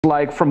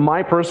like from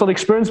my personal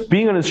experience,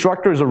 being an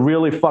instructor is a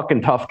really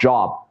fucking tough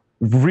job.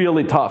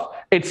 Really tough.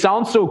 It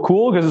sounds so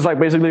cool because it's like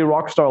basically a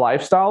rock star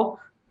lifestyle,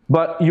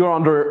 but you're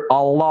under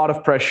a lot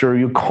of pressure.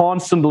 You're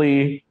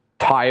constantly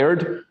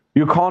tired.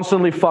 You're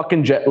constantly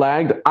fucking jet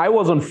lagged. I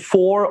was on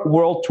 4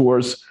 world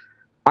tours.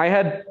 I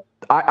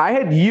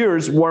had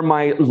years where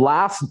my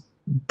last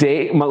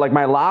day,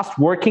 my last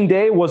working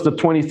day was the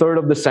 23rd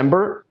of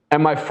December,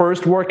 and my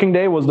first working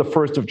day was the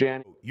 1st of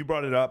January. You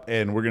brought it up,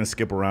 and we're going to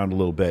skip around a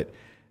little bit.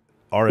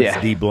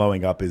 RSD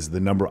blowing up is the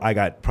number. I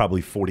got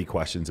probably 40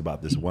 questions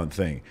about this one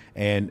thing,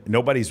 and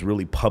nobody's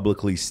really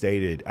publicly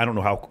stated. I don't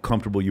know how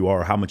comfortable you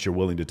are, or how much you're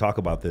willing to talk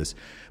about this,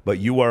 but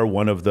you are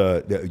one of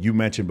the you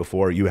mentioned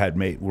before you had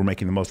were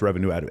making the most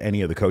revenue out of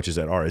any of the coaches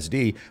at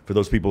RSD. For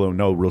those people who don't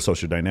know Real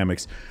Social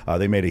Dynamics,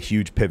 they made a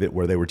huge pivot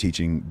where they were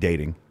teaching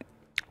dating.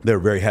 They're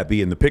very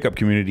happy in the pickup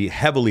community,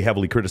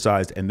 heavily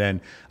criticized, and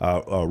then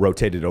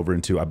rotated over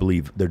into, I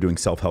believe, they're doing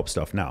self-help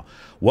stuff now.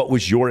 What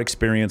was your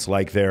experience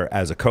like there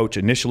as a coach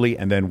initially,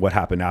 and then what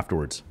happened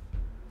afterwards?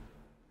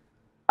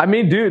 I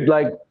mean, dude,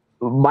 like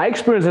my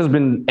experience has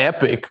been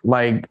epic.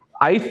 Like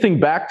I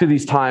think back to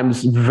these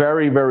times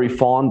very, very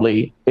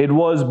fondly. It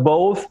was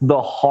both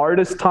the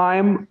hardest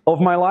time of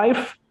my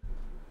life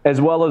as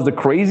well as the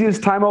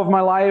craziest time of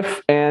my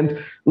life.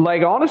 And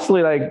like,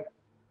 honestly, like,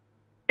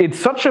 it's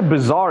such a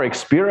bizarre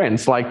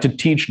experience, like to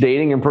teach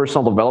dating and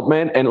personal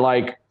development. And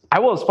like, I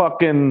was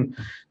fucking,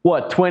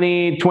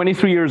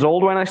 23 years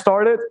old when I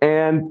started.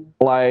 And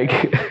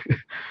like,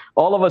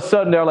 all of a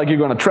sudden they're like, you're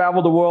going to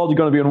travel the world. You're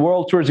going to be on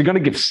world tours. You're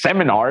going to give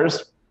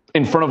seminars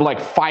in front of like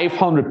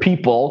 500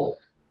 people.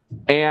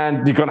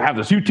 And you're going to have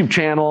this YouTube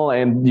channel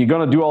and you're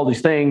going to do all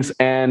these things.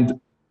 And,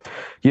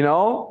 you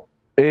know,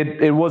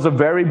 it was a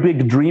very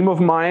big dream of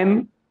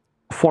mine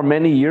for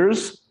many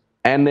years.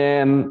 And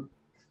then,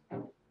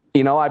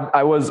 you know,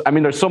 I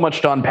mean, there's so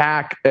much to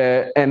unpack,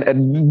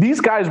 and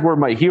these guys were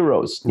my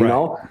heroes, you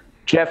know,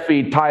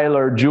 Jeffy,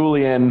 Tyler,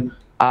 Julian,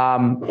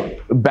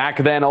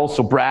 back then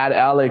also Brad,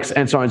 Alex,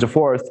 and so on and so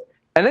forth.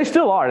 And they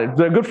still are.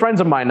 They're good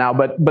friends of mine now,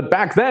 but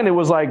back then it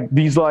was like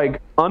these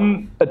like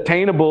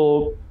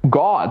unattainable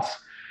gods.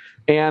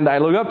 And I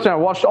looked up to them, I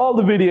watched all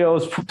the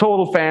videos,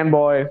 total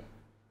fanboy.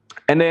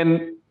 And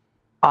then,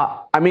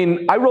 I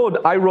mean, I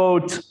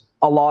wrote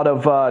a lot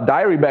of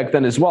diary back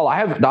then as well. I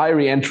have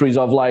diary entries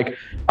of like,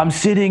 I'm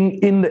sitting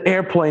in the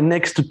airplane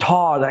next to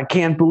Todd. I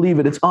can't believe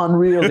it. It's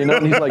unreal, you know?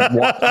 And he's like,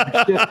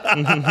 watching shit,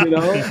 you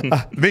know?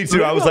 Me too.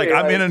 Really, I was like,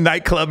 I'm in a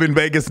nightclub in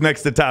Vegas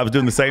next to Todd. I was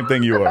doing the same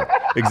thing you were.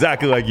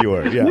 Exactly like you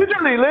were. Yeah.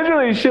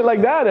 Literally shit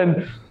like that.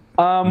 And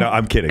no,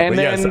 I'm kidding. But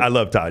then, yes, I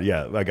love Todd.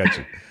 Yeah, I got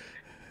you.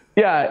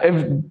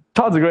 Yeah,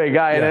 Todd's a great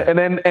guy. Yeah.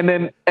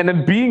 And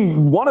then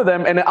being one of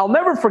them, and I'll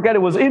never forget,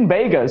 it was in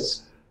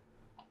Vegas.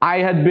 I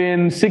had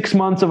been 6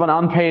 months of an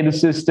unpaid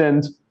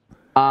assistant.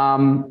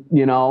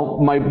 You know,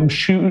 my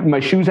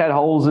shoes had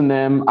holes in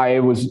them. I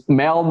was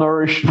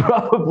malnourished,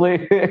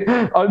 probably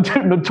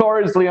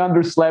notoriously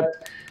underslept.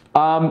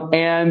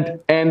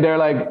 And they're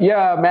like,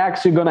 yeah,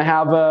 Max, we're gonna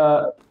have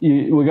a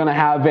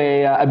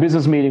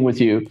business meeting with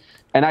you.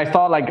 And I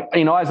thought, like,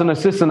 you know, as an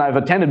assistant, I've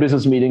attended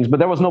business meetings, but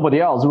there was nobody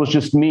else. It was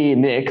just me,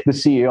 Nick, the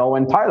CEO,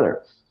 and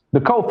Tyler,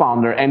 the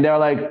co-founder. And they're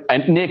like,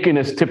 and Nick in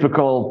his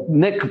typical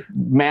Nick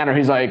manner,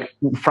 he's like,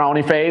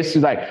 frowny face.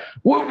 He's like,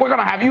 we're going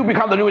to have you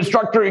become the new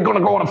instructor. You're going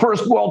to go on a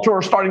first world tour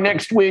starting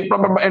next week. Blah,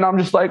 blah, blah. And I'm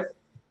just like,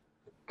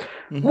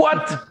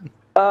 what?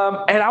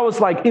 And I was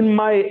like, in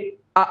my,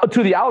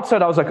 to the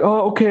outside, I was like,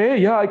 oh, okay,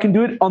 yeah, I can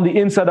do it. On the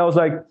inside, I was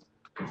like,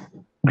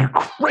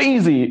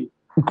 crazy,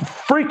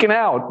 freaking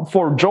out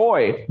for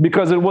joy,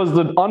 because it was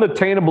the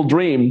unattainable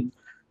dream.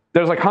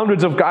 There's like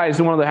hundreds of guys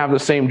who wanted to have the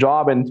same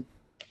job. And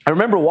I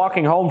remember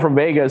walking home from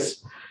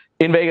Vegas,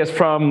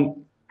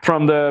 from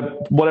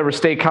the whatever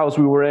steakhouse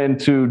we were in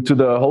to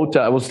the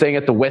hotel. I was staying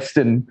at the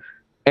Westin,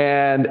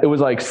 and it was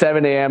like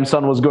 7 a.m.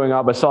 Sun was going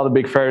up. I saw the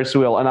big Ferris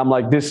wheel, and I'm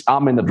like,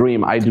 I'm in the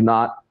dream. I do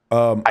not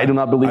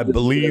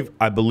believe.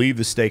 I believe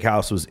the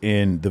steakhouse was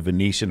in the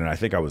Venetian, and I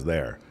think I was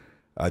there.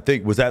 I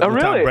think was that the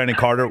time Brandon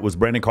Carter was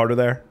Brandon Carter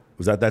there?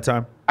 Was that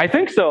time? I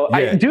think so.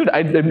 Yeah.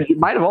 It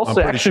might have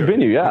also actually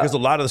been you, yeah. Because a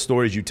lot of the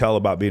stories you tell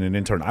about being an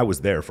intern, I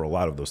was there for a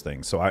lot of those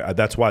things. So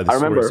that's why this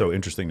story is so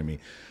interesting to me.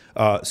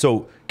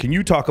 So can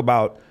you talk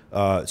about,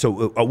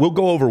 we'll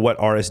go over what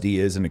RSD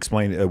is and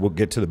explain, we'll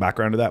get to the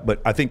background of that.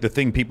 But I think the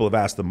thing people have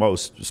asked the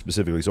most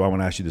specifically, so I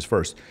want to ask you this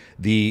first,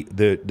 the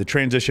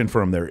transition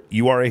from there,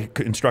 you are an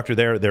instructor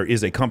there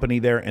is a company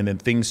there, and then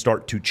things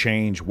start to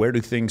change. Where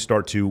do things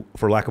start to,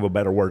 for lack of a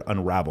better word,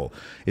 unravel?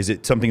 Is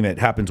it something that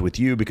happens with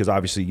you? Because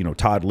obviously, you know,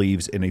 Todd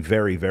leaves in a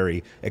very,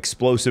 very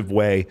explosive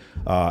way,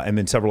 and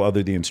then several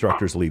other the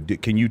instructors leave.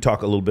 Can you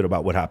talk a little bit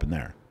about what happened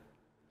there?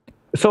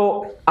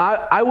 So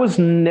I was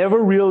never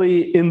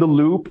really in the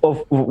loop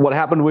of what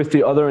happened with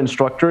the other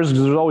instructors,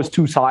 because there's always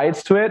two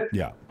sides to it.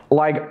 Yeah.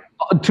 Like,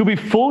 to be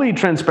fully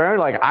transparent,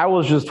 like I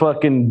was just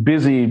fucking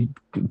busy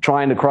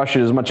trying to crush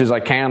it as much as I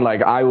can.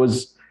 Like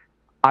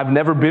I've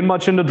never been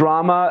much into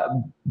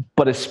drama,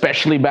 but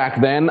especially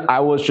back then, I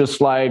was just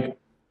like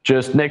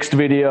just next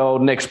video,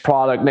 next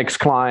product, next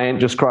client,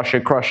 just crush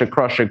it, crush it,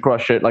 crush it,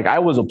 crush it. Like I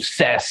was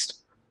obsessed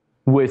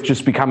with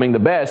just becoming the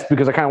best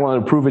because I kind of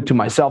wanted to prove it to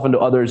myself and to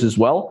others as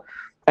well.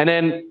 And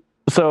then,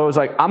 so it was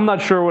like, I'm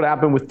not sure what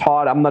happened with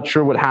Todd. I'm not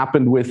sure what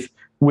happened with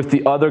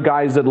the other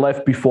guys that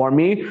left before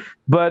me.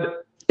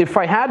 But if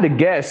I had to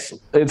guess,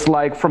 it's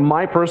like from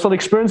my personal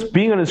experience,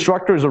 being an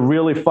instructor is a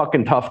really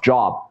fucking tough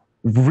job.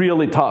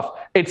 Really tough.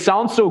 It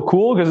sounds so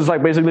cool because it's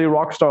like basically a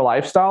rock star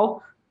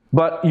lifestyle,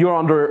 but you're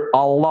under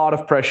a lot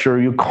of pressure.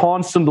 You're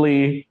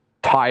constantly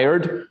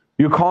tired.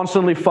 You're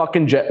constantly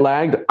fucking jet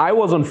lagged. I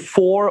was on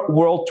 4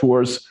 world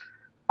tours.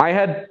 I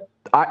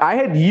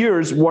had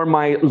years where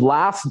my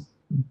last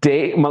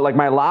day,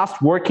 my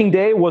last working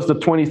day was the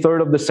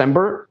 23rd of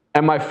December,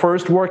 and my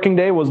first working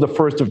day was the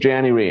 1st of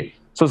January.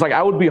 So it's like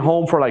I would be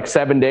home for like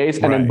 7 days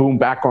and then boom,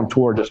 back on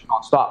tour just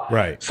nonstop.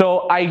 Right.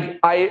 So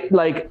I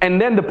like,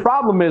 and then the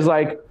problem is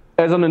like,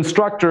 as an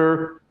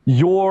instructor,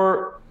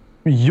 you're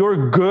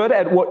good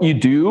at what you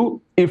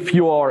do if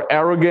you are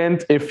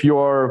arrogant, if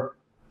you're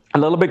a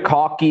little bit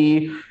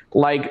cocky,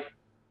 like,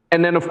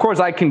 and then of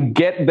course I can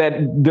get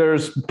that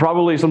there's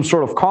probably some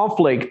sort of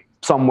conflict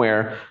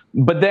somewhere.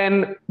 But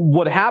then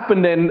what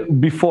happened then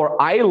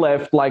before I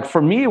left, like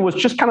for me, it was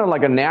just kind of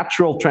like a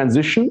natural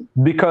transition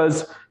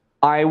because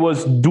I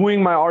was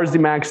doing my RSD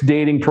Max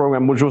dating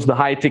program, which was the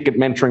high ticket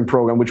mentoring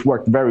program, which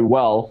worked very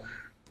well.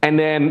 And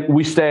then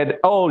we said,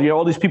 oh, you know,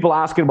 all these people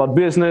asking about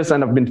business,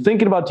 and I've been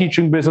thinking about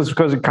teaching business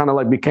because it kind of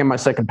like became my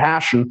second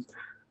passion.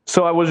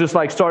 So I was just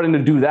like starting to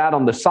do that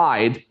on the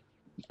side.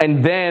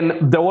 And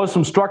then there was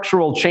some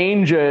structural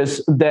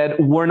changes that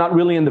were not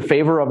really in the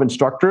favor of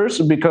instructors,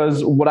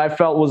 because what I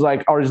felt was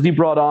like RSD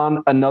brought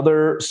on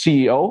another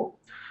CEO,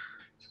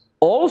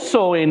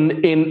 also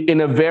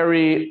in a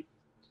very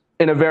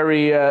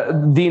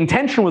the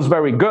intention was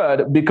very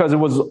good because it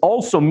was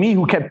also me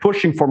who kept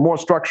pushing for more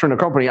structure in the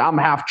company. I'm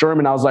half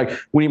German. I was like,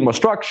 we need more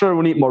structure,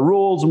 we need more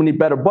rules, we need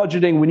better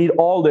budgeting, we need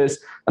all this.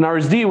 And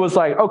RSD was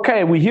like,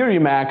 okay, we hear you,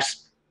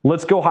 Max.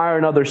 Let's go hire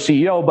another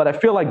CEO. But I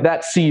feel like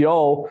that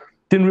CEO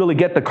didn't really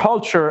get the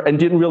culture and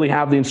didn't really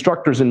have the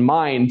instructors in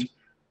mind.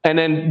 And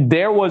then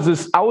there was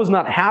this, I was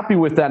not happy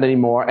with that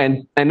anymore.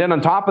 And then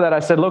on top of that, I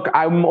said, look,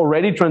 I'm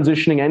already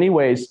transitioning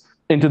anyways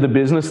into the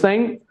business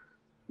thing.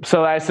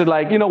 So I said,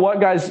 like, you know what,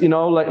 guys, you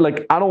know,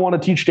 like I don't want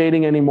to teach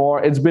dating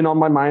anymore. It's been on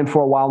my mind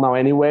for a while now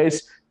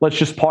anyways. Let's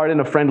just part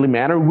in a friendly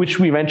manner, which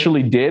we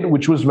eventually did,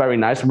 which was very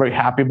nice. I'm very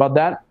happy about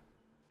that.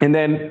 And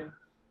then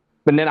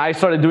I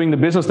started doing the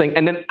business thing.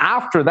 And then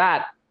after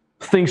that,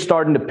 things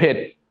started to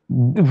pit.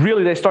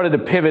 Really, they started to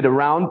pivot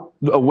around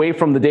away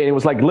from the dating. It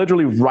was like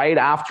literally right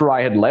after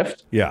I had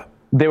left. Yeah.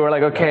 They were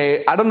like,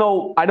 okay, I don't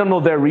know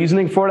their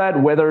reasoning for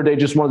that, whether they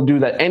just want to do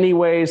that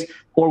anyways,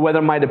 or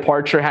whether my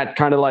departure had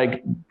kind of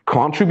like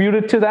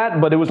contributed to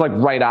that, but it was like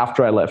right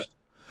after I left.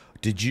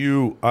 Did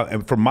you,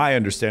 and from my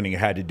understanding, it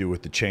had to do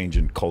with the change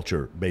in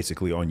culture,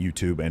 basically on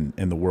YouTube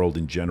and the world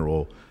in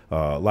general,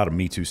 a lot of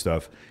Me Too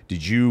stuff.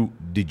 Did you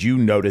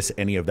notice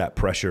any of that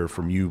pressure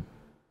from you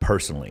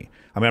personally?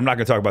 I mean, I'm not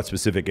going to talk about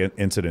specific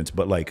incidents,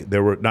 but like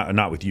there were,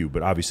 not with you,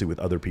 but obviously with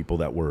other people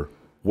that were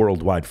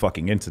worldwide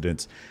fucking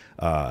incidents.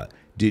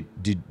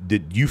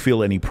 Did you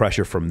feel any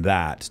pressure from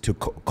that to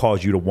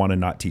cause you to want to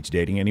not teach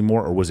dating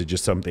anymore, or was it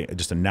just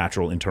a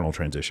natural internal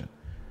transition?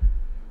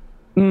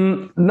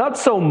 Not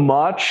so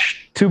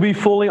much, to be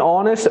fully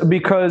honest,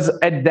 because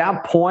at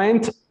that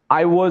point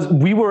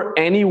we were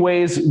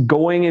anyways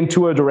going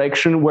into a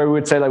direction where we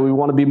would say like we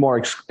want to be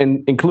more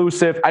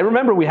inclusive. I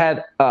remember we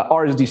had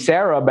RSD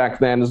Sarah back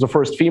then as the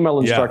first female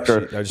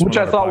instructor, which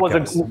I thought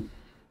was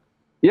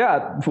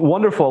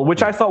wonderful,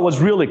 which I thought was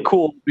really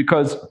cool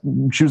because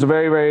she was a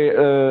very, very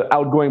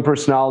outgoing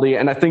personality.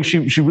 And I think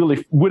she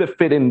really would have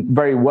fit in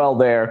very well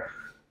there.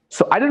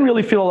 So I didn't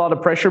really feel a lot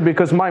of pressure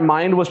because my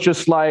mind was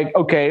just like,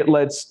 okay,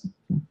 let's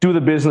do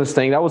the business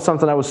thing. That was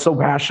something I was so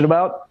passionate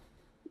about.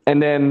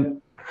 And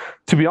then,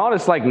 to be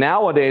honest, like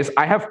nowadays,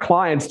 I have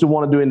clients who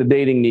want to do in the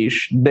dating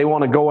niche. They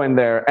want to go in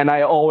there. And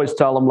I always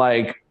tell them,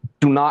 like,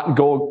 do not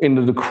go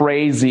into the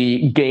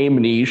crazy game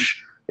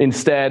niche.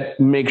 Instead,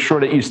 make sure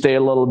that you stay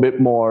a little bit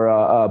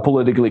more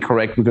politically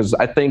correct, because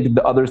I think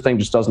the other thing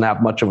just doesn't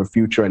have much of a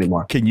future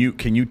anymore. Can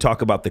you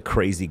talk about the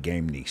crazy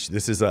game niche?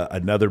 This is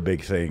another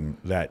big thing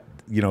that,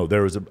 you know,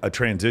 there was a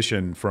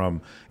transition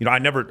from, you know, I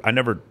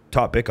never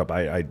taught pickup.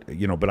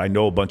 But I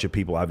know a bunch of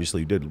people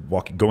obviously did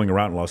going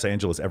around in Los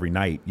Angeles every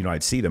night. You know,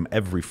 I'd see them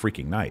every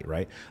freaking night,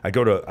 right? I'd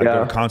go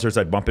to concerts,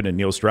 I'd bump into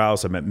Neil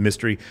Strauss, I met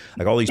Mystery,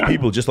 like all these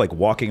people just like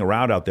walking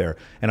around out there.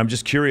 And I'm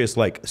just curious,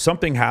 like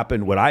something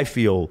happened, what I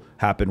feel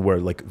happened where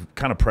like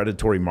kind of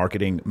predatory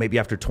marketing, maybe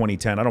after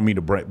 2010, I don't mean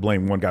to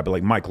blame one guy, but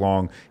like Mike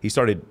Long, he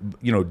started,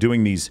 you know,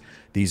 doing these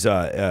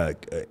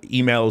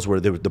emails where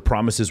the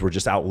promises were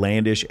just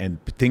outlandish and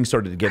things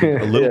started to get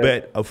a little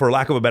bit, for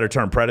lack of a better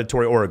term,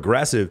 predatory or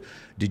aggressive.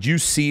 Did you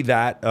see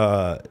that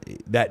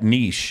that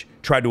niche,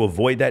 try to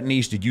avoid that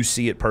niche? Did you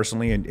see it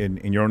personally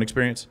in your own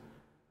experience?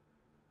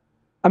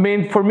 I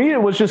mean, for me,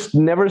 it was just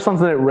never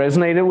something that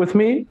resonated with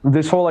me.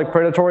 This whole like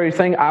predatory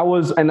thing.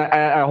 And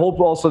I hope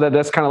also that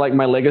that's kind of like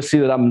my legacy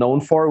that I'm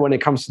known for when it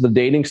comes to the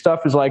dating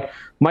stuff. Is like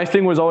my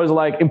thing was always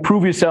like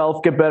improve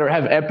yourself, get better,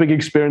 have epic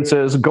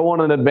experiences, go on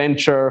an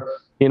adventure.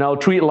 You know,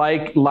 treat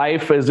like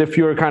life as if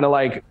you're kind of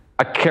like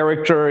a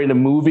character in a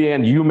movie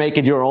and you make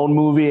it your own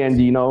movie.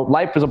 And you know,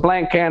 life is a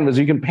blank canvas.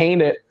 You can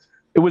paint it.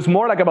 It was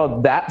more like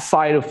about that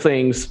side of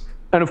things.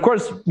 And of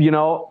course, you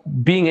know,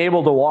 being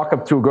able to walk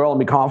up to a girl and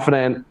be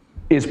confident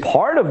is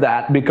part of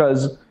that,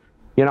 because,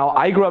 you know,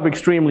 I grew up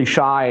extremely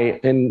shy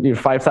in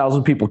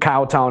 5,000 people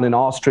Cowtown in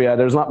Austria.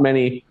 There's not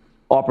many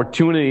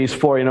opportunities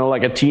for, you know,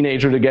 like a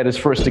teenager to get his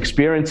first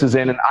experiences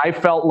in. And I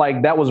felt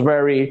like that was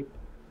very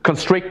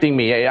constricting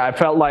me. I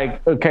felt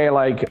like, okay,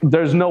 like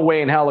there's no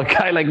way in hell a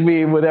guy like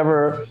me would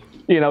ever,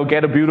 you know,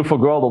 get a beautiful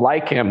girl to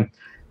like him.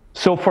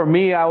 So for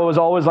me, I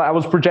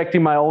was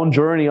projecting my own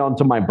journey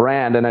onto my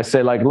brand. And I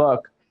say like,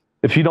 look,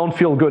 if you don't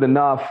feel good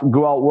enough,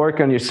 go out, work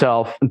on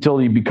yourself until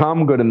you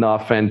become good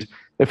enough. And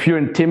if you're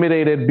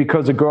intimidated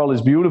because a girl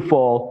is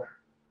beautiful,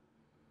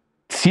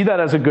 see that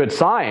as a good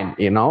sign.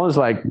 You know, it's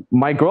like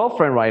my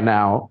girlfriend right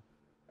now,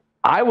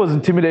 I was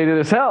intimidated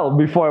as hell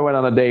before I went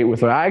on a date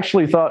with her. I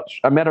actually thought,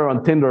 I met her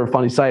on Tinder, a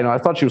funny site, and I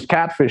thought she was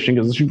catfishing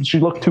because she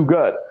looked too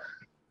good.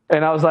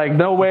 And I was like,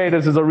 no way,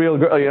 this is a real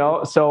girl, you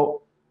know?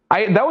 So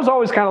that was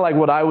always kind of like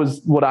what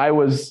I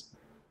was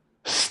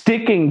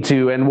sticking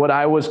to and what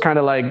I was kind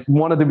of like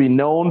wanted to be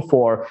known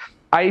for.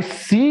 I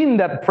seen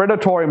that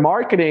predatory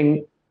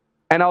marketing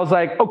and I was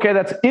like, okay,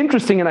 that's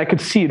interesting and I could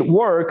see it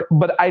work,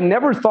 but I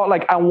never thought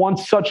like I want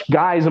such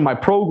guys in my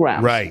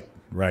programs. Right,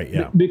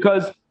 yeah.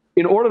 Because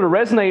in order to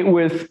resonate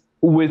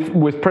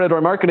with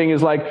predatory marketing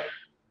is like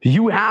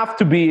you have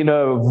to be in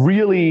a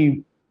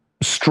really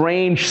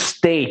strange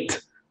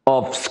state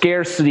of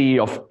scarcity,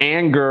 of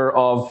anger,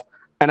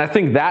 and I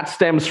think that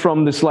stems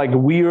from this like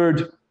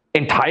weird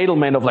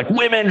entitlement of like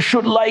women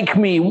should like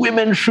me,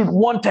 women should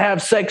want to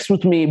have sex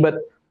with me. But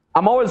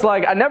I'm always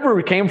like, I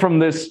never came from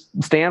this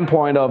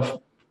standpoint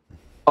of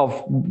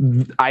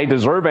I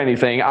deserve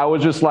anything. I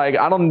was just like,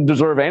 I don't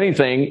deserve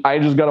anything. I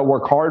just got to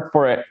work hard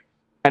for it.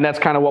 And that's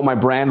kind of what my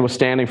brand was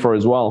standing for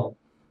as well.